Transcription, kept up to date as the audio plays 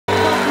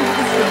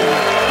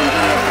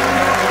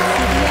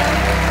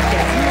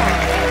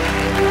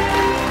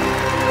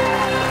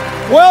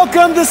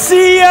Welcome to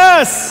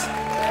CES!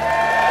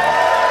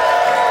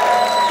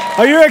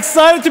 Are you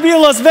excited to be in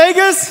Las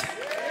Vegas?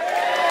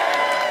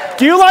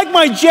 Do you like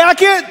my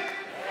jacket?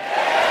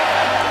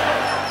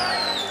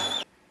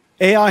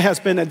 AI has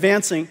been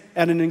advancing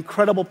at an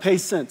incredible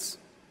pace since.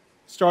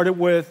 Started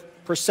with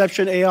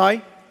perception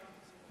AI.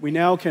 We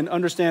now can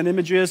understand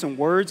images and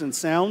words and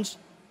sounds.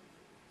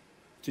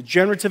 To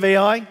generative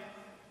AI,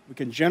 we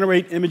can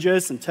generate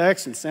images and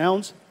text and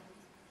sounds.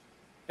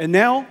 And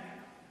now,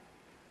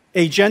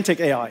 agentic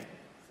AI.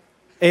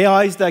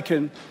 AIs that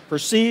can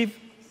perceive,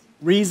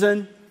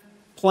 reason,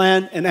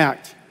 plan, and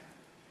act.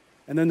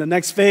 And then the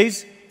next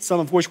phase, some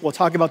of which we'll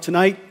talk about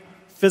tonight,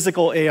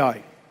 physical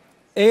AI.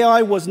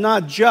 AI was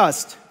not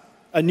just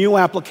a new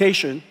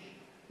application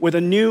with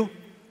a new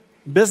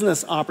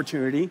business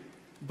opportunity,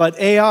 but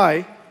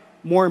AI,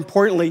 more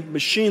importantly,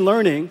 machine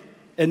learning,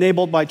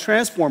 enabled by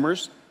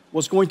transformers,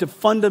 was going to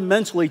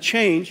fundamentally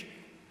change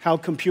how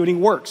computing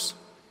works.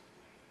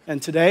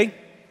 And today,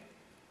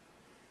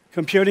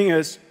 computing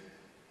is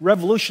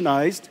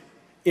revolutionized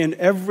in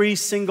every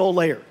single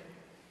layer,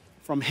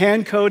 from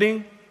hand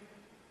coding,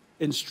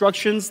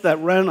 instructions that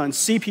run on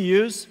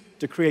CPUs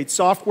to create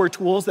software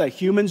tools that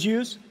humans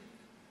use.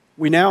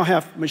 We now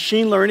have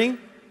machine learning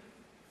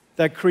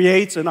that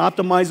creates and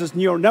optimizes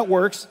neural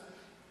networks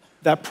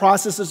that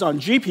processes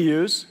on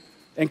GPUs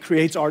and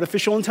creates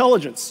artificial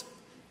intelligence.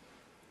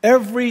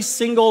 Every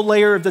single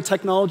layer of the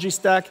technology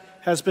stack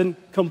has been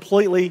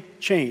completely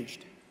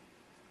changed.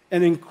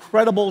 An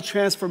incredible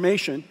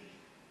transformation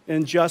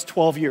in just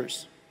 12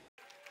 years.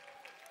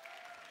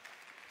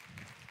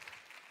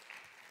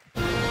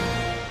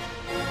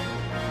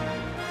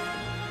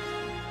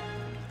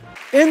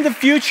 In the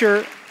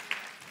future,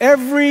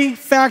 every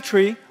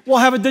factory will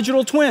have a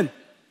digital twin.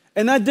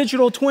 And that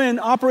digital twin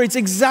operates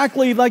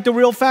exactly like the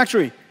real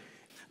factory.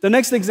 The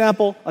next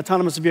example,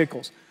 autonomous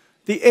vehicles.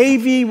 The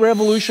AV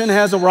revolution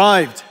has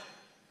arrived.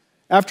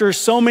 After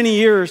so many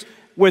years,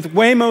 with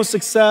Waymo's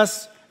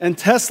success and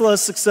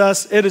Tesla's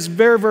success, it is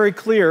very, very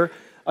clear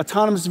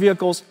autonomous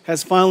vehicles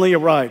has finally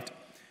arrived.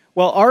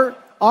 Well, our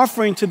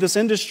offering to this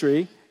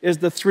industry is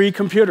the three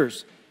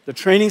computers: the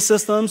training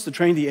systems to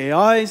train the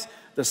AIs,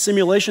 the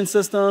simulation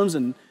systems,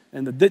 and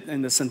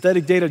the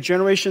synthetic data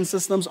generation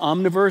systems,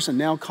 Omniverse and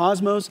now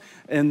Cosmos,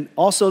 and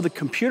also the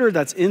computer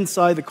that's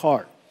inside the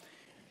car.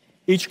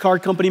 Each car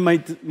company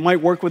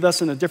might work with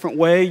us in a different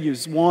way,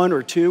 use one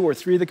or two or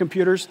three of the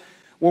computers.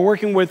 We're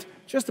working with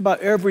just about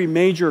every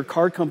major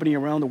car company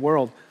around the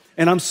world.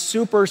 And I'm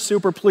super,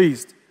 super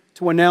pleased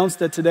to announce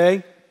that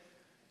today,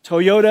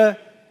 Toyota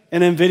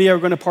and NVIDIA are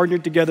going to partner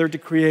together to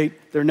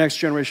create their next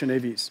generation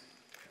AVs.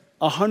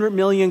 100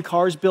 million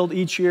cars built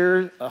each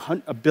year,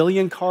 a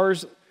billion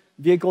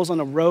vehicles on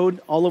the road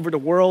all over the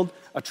world,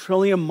 1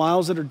 trillion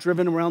miles that are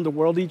driven around the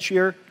world each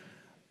year.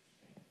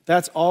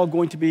 That's all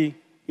going to be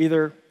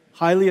either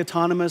highly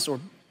autonomous or,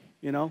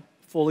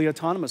 fully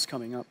autonomous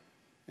coming up.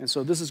 And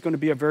so this is going to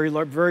be a very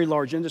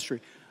large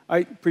industry.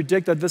 I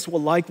predict that this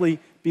will likely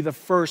be the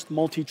first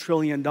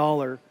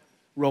multi-trillion-dollar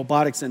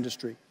robotics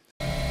industry.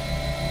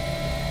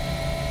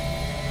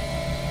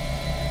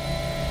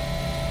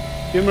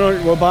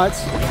 Humanoid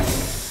robots.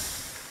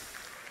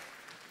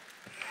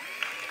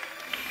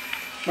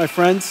 My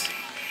friends,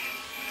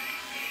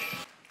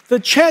 the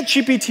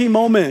ChatGPT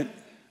moment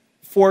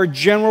for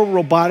general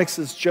robotics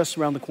is just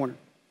around the corner.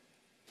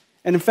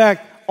 And in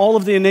fact, all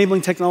of the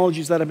enabling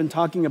technologies that I've been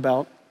talking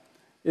about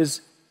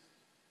is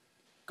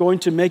going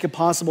to make it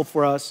possible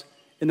for us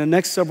in the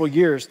next several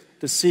years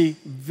to see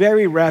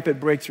very rapid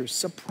breakthroughs,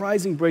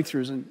 surprising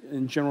breakthroughs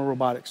in general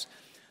robotics.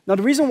 Now,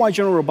 the reason why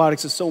general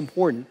robotics is so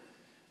important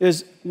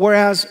is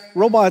whereas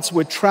robots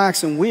with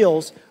tracks and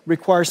wheels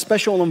require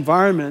special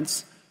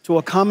environments to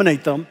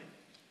accommodate them,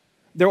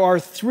 there are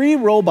three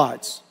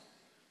robots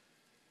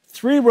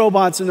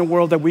in the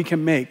world that we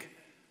can make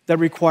that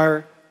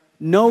require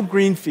no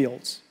green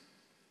fields.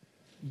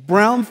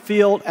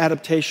 Brownfield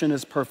adaptation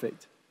is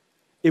perfect.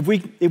 If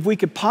we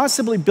could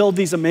possibly build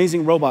these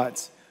amazing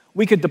robots,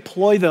 we could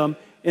deploy them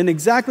in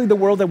exactly the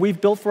world that we've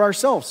built for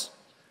ourselves.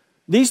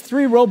 These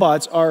three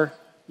robots are,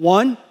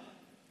 one,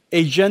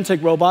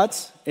 agentic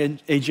robots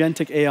and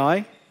agentic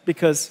AI,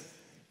 because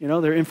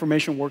they're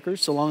information workers.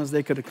 So long as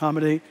they could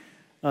accommodate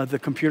the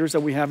computers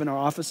that we have in our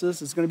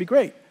offices, it's going to be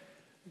great.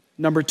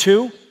 Number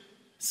two,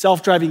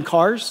 self-driving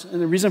cars.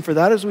 And the reason for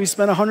that is we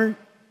spent 100+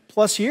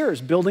 years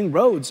building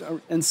roads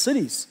and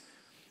cities.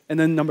 And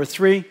then number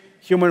three,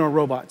 humanoid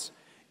robots.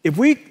 If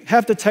we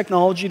have the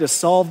technology to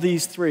solve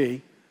these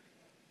three,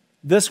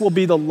 this will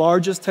be the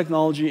largest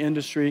technology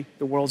industry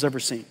the world's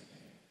ever seen.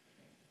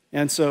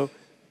 And so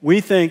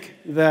we think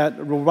that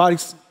the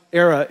robotics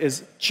era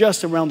is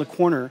just around the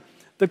corner.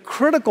 The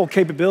critical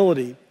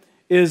capability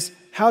is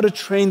how to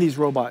train these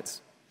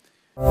robots.